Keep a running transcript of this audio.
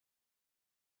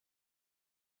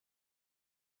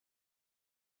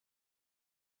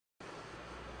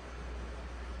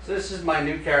So this is my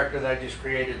new character that I just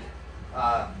created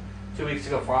 2 weeks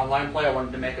ago for online play. I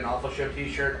wanted to make an Awful Show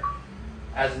t-shirt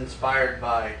as inspired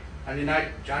by Monday Night,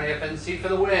 Johnny FNC for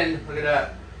the win. Look at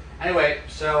that. Anyway,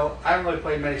 so I haven't really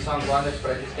played many songs on this,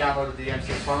 but I just downloaded the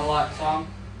MC Frontalot song.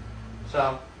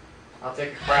 So I'll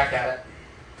take a crack at it.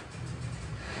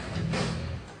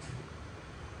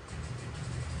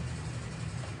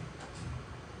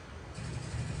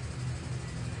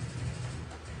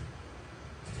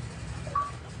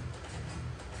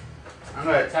 I'm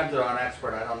going to attempt it on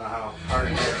expert. I don't know how hard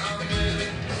it is.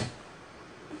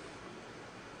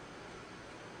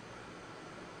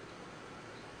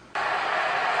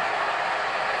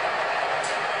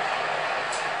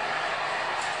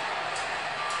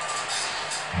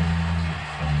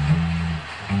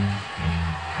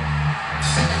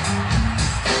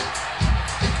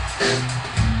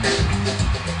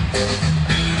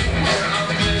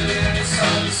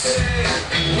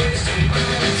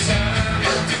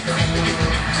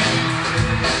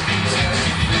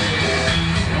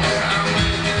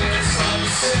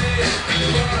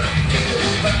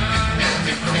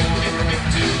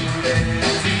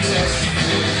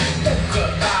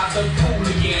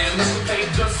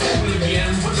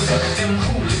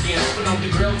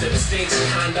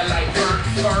 Kinda like burnt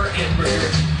fur and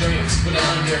burger drinks with an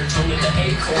undertone in the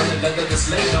acorn and leather that's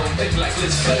laid on thick like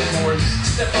Liz Claiborne.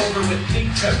 Step over with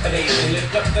deep trepidation,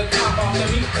 lift up the top off the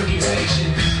meat cooking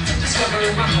station to discover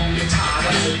my home guitar.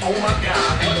 I said, oh my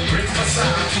God, what a great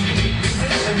facade. You make me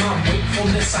in my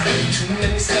wakefulness. I hear too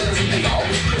many sellers and they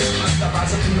always Christmas. I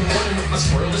rise up in the morning with my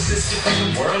squirrel assisted, but the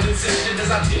world insisted as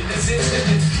I did this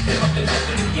instant. If up and up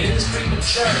and again is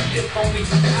premature, if only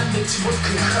humanity would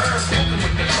concur. Smoking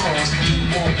with the cause, you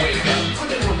won't wake up. Put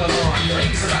it on the lawn,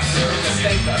 raise about serve the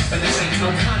steak up. And this ain't no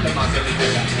kind of my Billy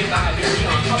Wigger. Get the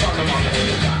Iberian, pop on the mama.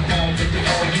 You got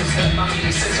all you said, my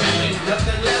meaning says ain't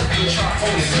nothing left. You sharp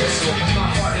holy crystal, my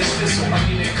heart is thistle. I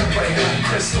mean it could break like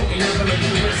crystal. You never let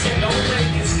you whistle. Don't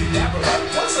break it, skedaver up.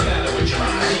 What's the matter with your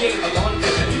mind? He ain't a lawn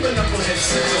picker, you a knucklehead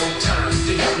 6 old times.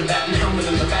 Dig out the bat and helmet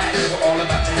in the back. We're all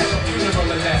about to have a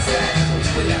funeral and that's that. We'll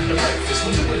do it after breakfast,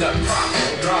 we'll do it up proper.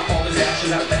 We'll drop all his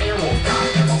ashes out there and we'll pop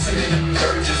them. I'll send it in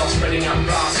dirges, all spreading out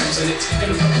blossoms. And it's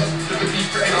gonna put up to the deep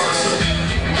and awesome.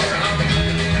 Where I'm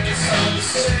living, it's hard to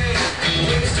say.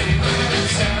 Wasting my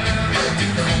time.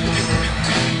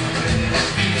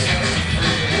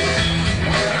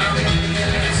 Where I'm living,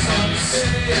 it's hard to say.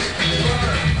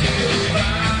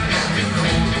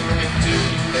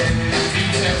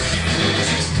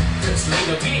 It's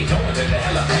later, we ain't knowing that the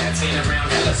hella bad. Ain't around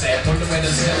hella sad. Wonder where the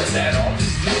hell is at. All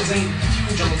these dudes ain't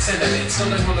huge on sentiment. Still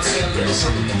they wanna say a little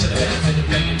something to the benefit of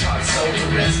making taught so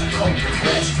the rest. I cold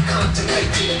regrets,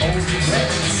 contemplating old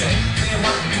regrets. And say, man,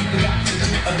 why people got to do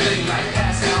a thing like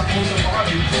pass out on the bar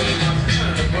and pulling up,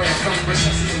 trying to burn from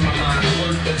recesses in my mind. A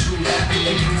word or two that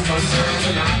they prove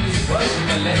unturned. And I was with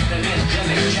the less than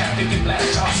angelic traffic and black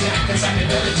toss. Yeah, cause I can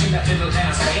to that little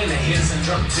ass man of his and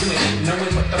drunk doing it,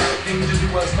 knowing what the right thing to do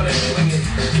was, but eschewing it.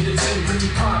 Did it seem pretty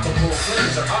probable?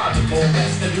 Flames are audible.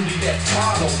 That's the duty that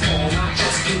twaddle for. Not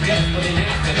just in death, but in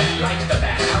after that. Like the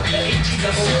back out the HE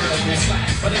double vertical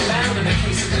slash. But it loud in the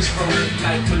case of this road.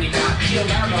 Like when he got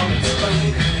killed out on his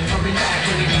plane. Hurry back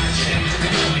when he got shamed in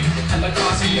the joint. And the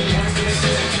cause he didn't want to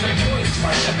the point to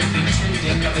our shepherd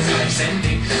intending of his life's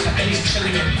ending. I bet he's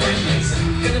chilling at Brendan's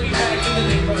and gonna be back in the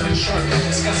neighborhood shortly,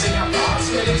 discussing how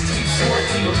possible it is to be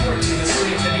shortly reporting the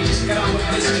slave that he just got on with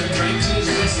Mr. Drink to his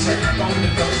wrist, turned up on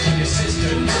the ghost of your sister.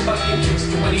 Fucking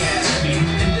used to what he has to be.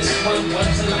 And this one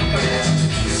wasn't like a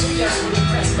masterpiece. So yes, we're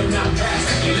depressed, but not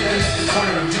drastically. We're at the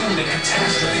corner of doom and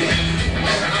catastrophe.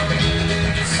 Where I'm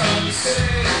living, it's hard to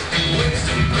say.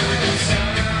 Wasting my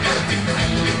time.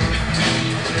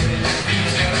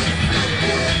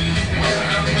 Where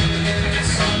I'm living,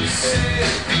 it's hard to say.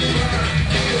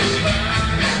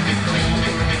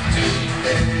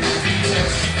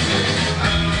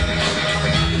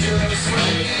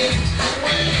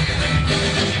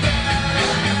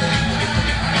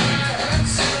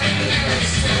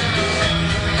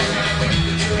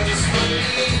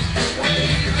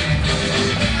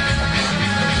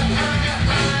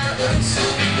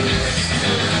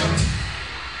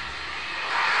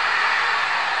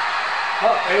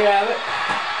 Oh, there you have it.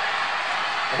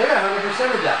 I think I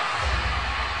 100%ed that.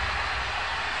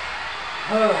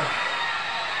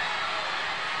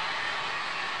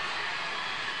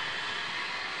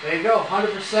 There you go,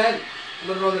 100%.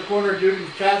 Living on the corner, dude in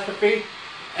Catastrophe.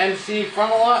 MC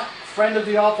Frontalot, friend of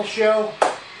the Awful Show.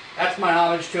 That's my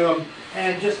homage to him.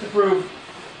 And just to prove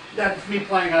that's me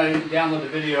playing, I didn't download the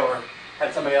video or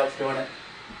had somebody else doing it.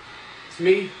 It's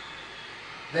me,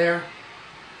 there.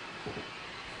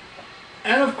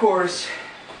 And of course,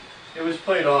 it was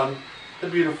played on the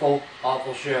beautiful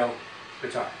Awful Show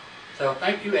guitar. So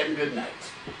thank you and good night.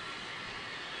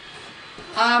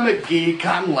 I'm a geek,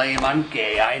 I'm lame, I'm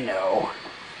gay, I know.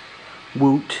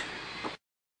 Woot.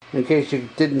 In case you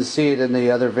didn't see it in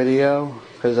the other video,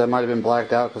 because I might have been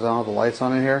blacked out because I don't have the lights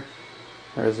on in here.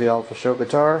 There's the Awful Show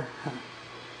guitar.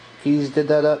 Keys did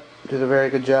that up, did a very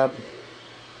good job.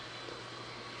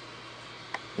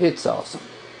 It's awesome.